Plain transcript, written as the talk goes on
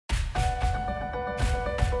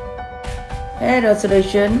Hair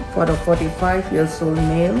restoration for a 45 years old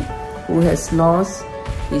male who has lost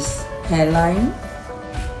his hairline,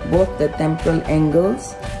 both the temporal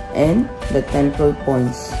angles and the temporal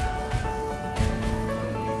points.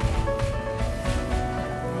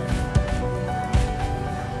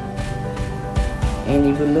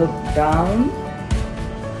 And if you look down,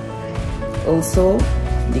 also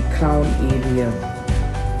the crown area.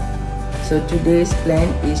 So today's plan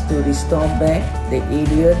is to restore back the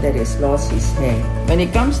area that has lost his hair. When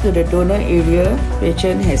it comes to the donor area,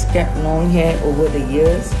 patient has kept long hair over the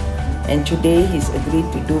years, and today he's agreed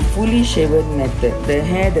to do fully shaven method. The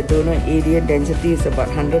hair, the donor area density is about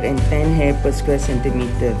 110 hair per square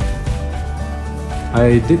centimeter.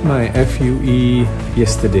 I did my FUE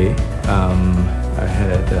yesterday. I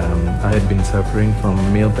had been suffering from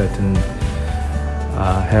male pattern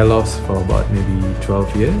hair loss for about maybe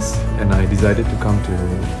 12 years, and I decided to come to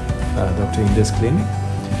Dr. Inder's clinic.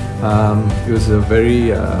 It was a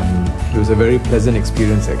very pleasant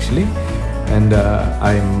experience actually, and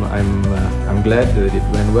I'm glad that it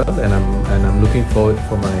went well, and I'm looking forward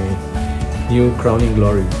for my new crowning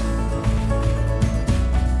glory.